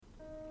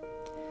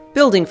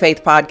Building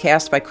Faith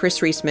Podcast by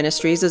Chris Reese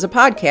Ministries is a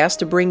podcast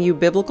to bring you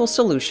biblical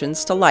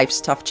solutions to life's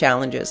tough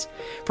challenges.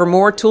 For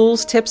more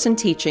tools, tips, and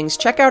teachings,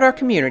 check out our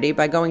community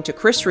by going to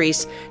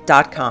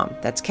chrisreese.com.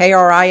 That's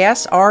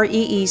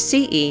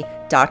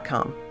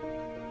KRISREECE.com.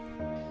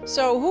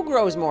 So, who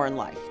grows more in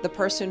life? The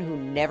person who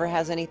never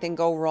has anything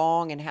go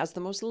wrong and has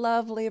the most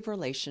lovely of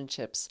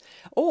relationships,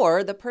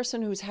 or the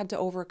person who's had to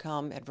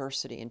overcome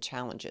adversity and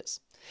challenges?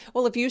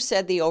 Well, if you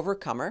said the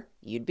overcomer,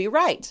 you'd be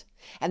right.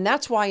 And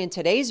that's why in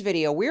today's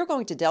video, we're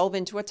going to delve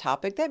into a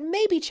topic that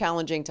may be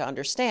challenging to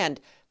understand,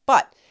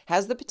 but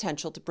has the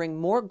potential to bring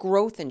more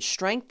growth and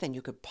strength than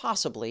you could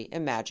possibly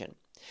imagine.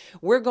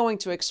 We're going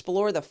to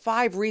explore the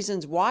 5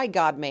 reasons why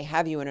God may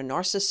have you in a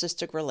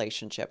narcissistic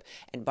relationship.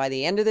 And by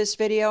the end of this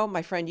video,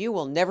 my friend, you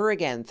will never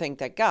again think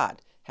that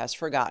God has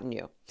forgotten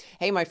you.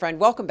 Hey, my friend,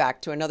 welcome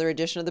back to another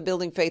edition of the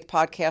Building Faith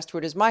Podcast, where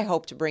it is my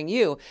hope to bring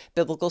you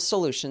biblical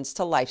solutions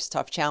to life's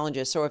tough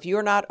challenges. So if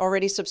you're not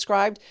already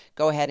subscribed,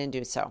 go ahead and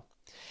do so.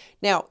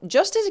 Now,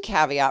 just as a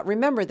caveat,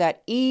 remember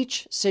that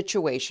each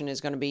situation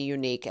is going to be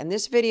unique, and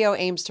this video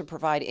aims to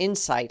provide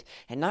insight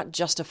and not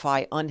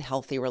justify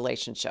unhealthy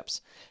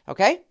relationships.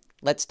 Okay,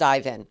 let's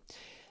dive in.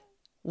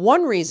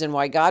 One reason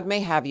why God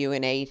may have you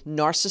in a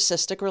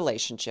narcissistic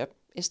relationship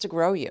is to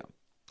grow you.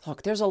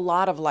 Look, there's a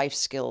lot of life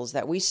skills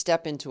that we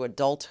step into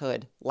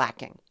adulthood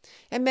lacking.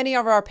 And many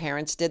of our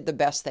parents did the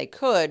best they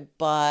could,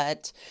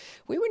 but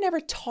we were never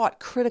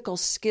taught critical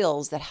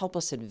skills that help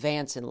us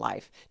advance in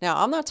life.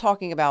 Now, I'm not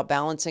talking about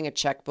balancing a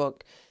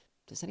checkbook.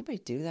 Does anybody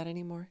do that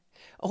anymore?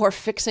 Or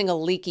fixing a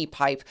leaky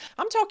pipe.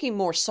 I'm talking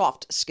more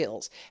soft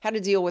skills. How to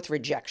deal with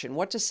rejection,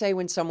 what to say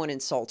when someone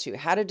insults you,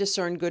 how to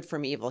discern good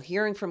from evil,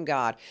 hearing from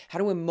God, how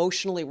to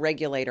emotionally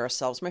regulate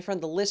ourselves. My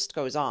friend, the list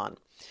goes on.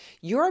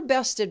 Your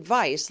best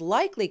advice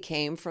likely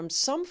came from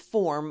some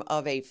form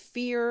of a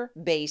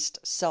fear-based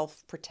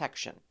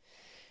self-protection.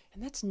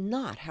 And that's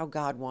not how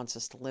God wants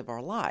us to live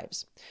our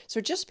lives.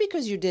 So just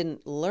because you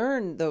didn't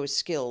learn those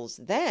skills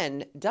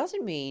then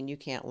doesn't mean you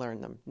can't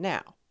learn them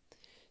now.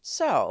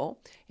 So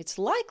it's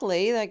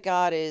likely that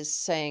God is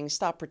saying,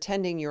 stop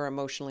pretending you're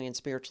emotionally and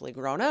spiritually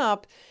grown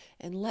up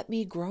and let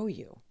me grow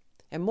you.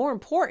 And more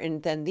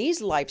important than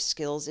these life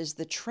skills is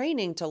the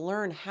training to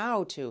learn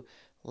how to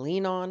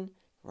lean on,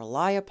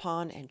 rely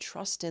upon, and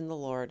trust in the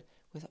Lord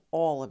with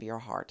all of your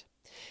heart.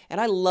 And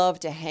I love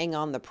to hang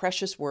on the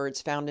precious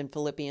words found in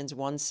Philippians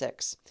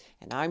 1:6.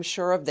 And I'm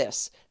sure of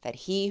this, that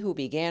he who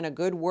began a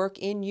good work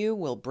in you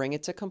will bring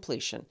it to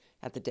completion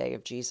at the day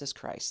of Jesus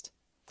Christ.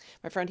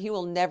 My friend, he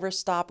will never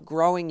stop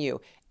growing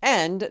you.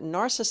 And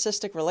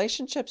narcissistic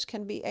relationships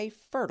can be a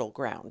fertile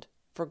ground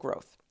for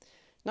growth.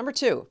 Number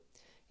 2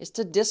 is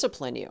to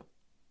discipline you.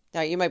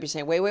 Now, you might be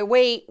saying,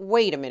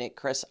 wait a minute,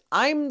 Chris.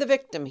 I'm the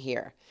victim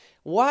here.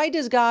 Why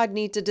does God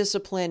need to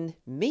discipline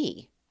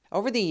me?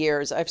 Over the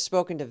years, I've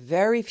spoken to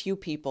very few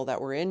people that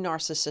were in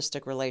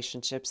narcissistic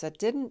relationships that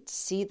didn't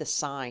see the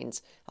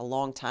signs a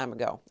long time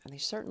ago, and they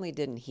certainly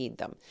didn't heed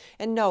them.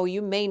 And no,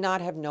 you may not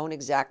have known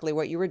exactly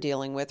what you were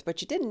dealing with,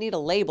 but you didn't need a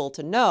label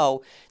to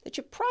know that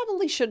you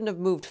probably shouldn't have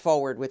moved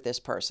forward with this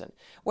person.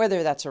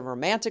 Whether that's a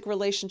romantic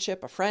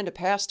relationship, a friend, a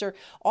pastor,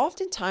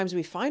 oftentimes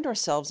we find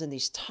ourselves in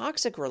these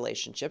toxic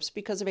relationships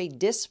because of a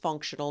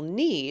dysfunctional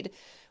need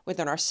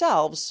within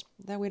ourselves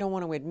that we don't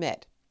want to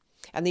admit.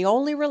 And the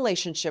only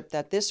relationship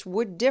that this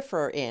would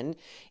differ in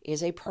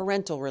is a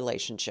parental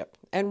relationship.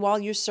 And while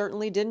you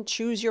certainly didn't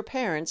choose your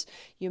parents,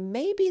 you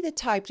may be the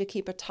type to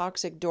keep a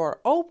toxic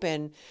door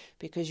open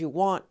because you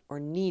want or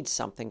need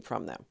something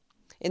from them.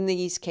 In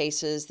these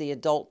cases, the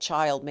adult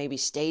child maybe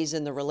stays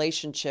in the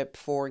relationship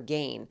for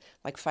gain,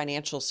 like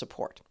financial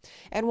support.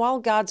 And while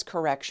God's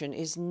correction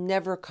is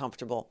never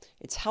comfortable,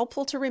 it's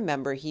helpful to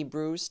remember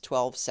Hebrews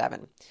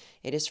 12:7.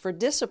 It is for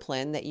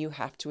discipline that you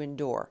have to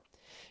endure.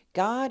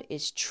 God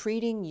is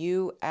treating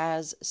you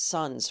as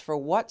sons. For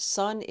what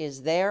son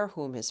is there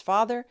whom his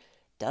father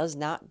does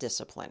not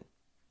discipline?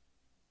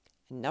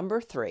 And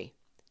number 3,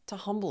 to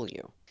humble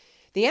you.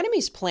 The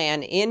enemy's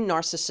plan in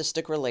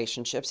narcissistic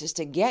relationships is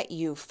to get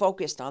you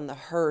focused on the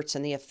hurts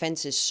and the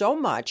offenses so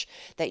much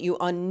that you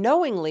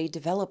unknowingly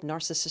develop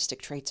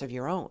narcissistic traits of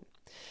your own.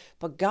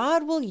 But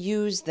God will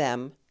use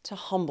them to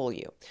humble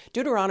you.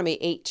 Deuteronomy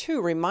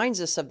 8:2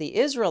 reminds us of the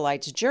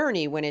Israelites'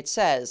 journey when it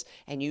says,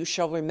 "And you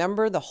shall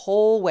remember the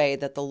whole way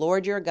that the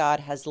Lord your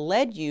God has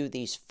led you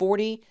these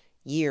 40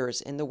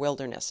 years in the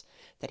wilderness,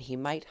 that he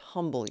might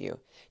humble you,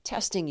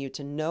 testing you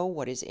to know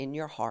what is in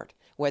your heart,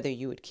 whether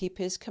you would keep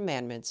his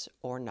commandments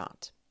or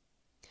not."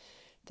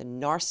 The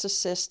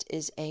narcissist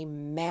is a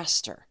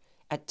master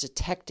at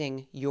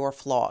detecting your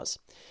flaws.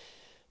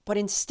 But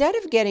instead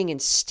of getting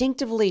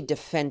instinctively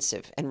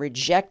defensive and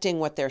rejecting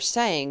what they're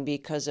saying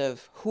because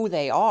of who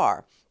they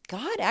are,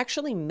 God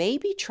actually may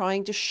be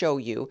trying to show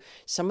you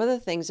some of the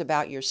things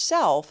about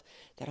yourself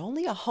that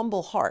only a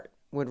humble heart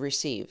would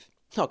receive.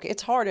 Look,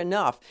 it's hard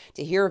enough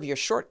to hear of your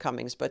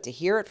shortcomings, but to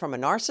hear it from a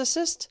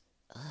narcissist?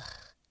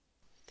 Ugh.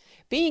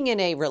 Being in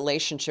a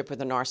relationship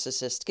with a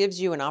narcissist gives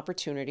you an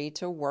opportunity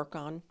to work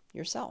on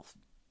yourself,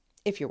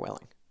 if you're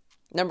willing.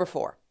 Number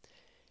 4,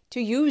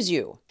 to use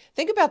you.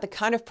 Think about the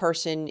kind of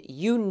person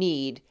you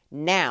need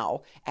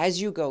now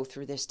as you go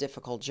through this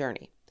difficult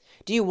journey.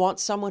 Do you want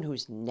someone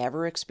who's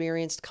never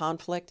experienced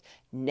conflict,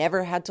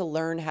 never had to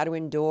learn how to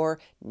endure,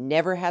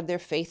 never had their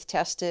faith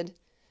tested?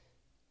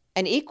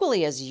 And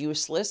equally as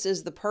useless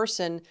is the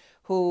person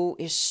who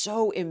is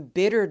so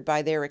embittered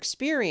by their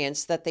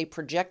experience that they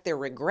project their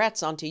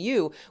regrets onto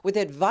you with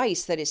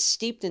advice that is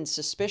steeped in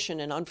suspicion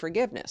and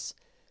unforgiveness.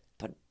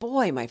 But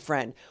boy, my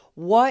friend,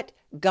 what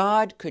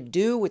God could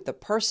do with the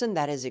person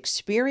that has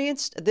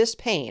experienced this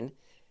pain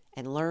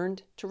and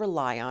learned to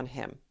rely on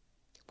Him.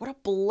 What a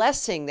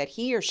blessing that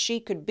he or she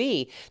could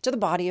be to the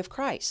body of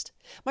Christ.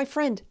 My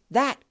friend,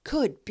 that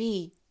could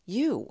be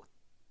you.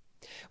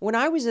 When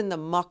I was in the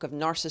muck of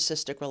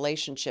narcissistic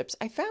relationships,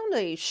 I found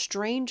a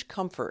strange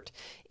comfort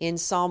in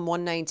Psalm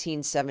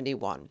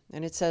 119:71.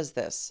 And it says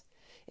this: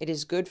 "It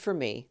is good for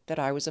me that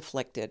I was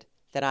afflicted,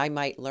 that I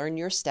might learn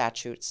your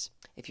statutes."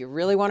 If you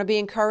really want to be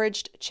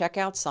encouraged, check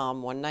out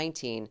Psalm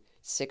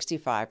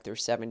 119:65 through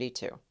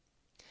 72.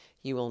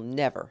 You will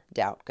never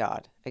doubt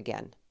God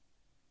again.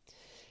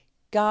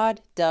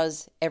 God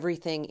does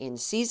everything in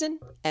season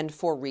and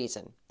for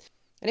reason.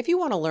 And if you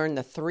want to learn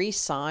the 3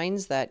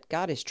 signs that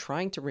God is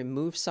trying to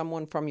remove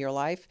someone from your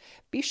life,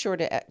 be sure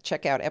to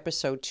check out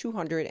episode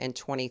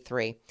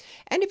 223.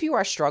 And if you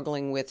are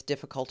struggling with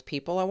difficult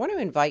people, I want to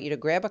invite you to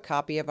grab a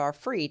copy of our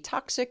free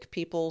Toxic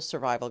People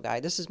Survival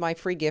Guide. This is my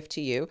free gift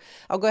to you.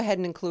 I'll go ahead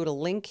and include a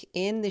link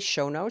in the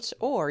show notes,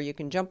 or you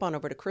can jump on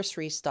over to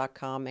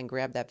chrisreese.com and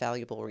grab that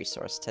valuable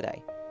resource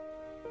today.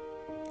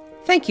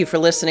 Thank you for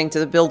listening to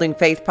the Building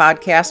Faith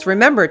podcast.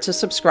 Remember to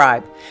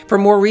subscribe. For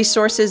more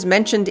resources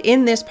mentioned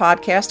in this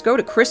podcast, go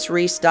to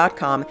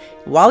chrisreese.com.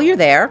 While you're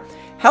there,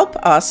 help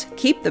us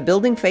keep the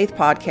Building Faith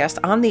podcast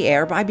on the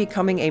air by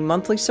becoming a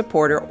monthly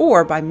supporter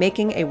or by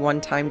making a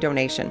one-time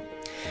donation.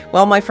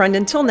 Well, my friend,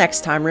 until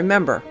next time,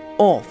 remember,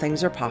 all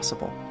things are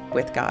possible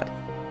with God.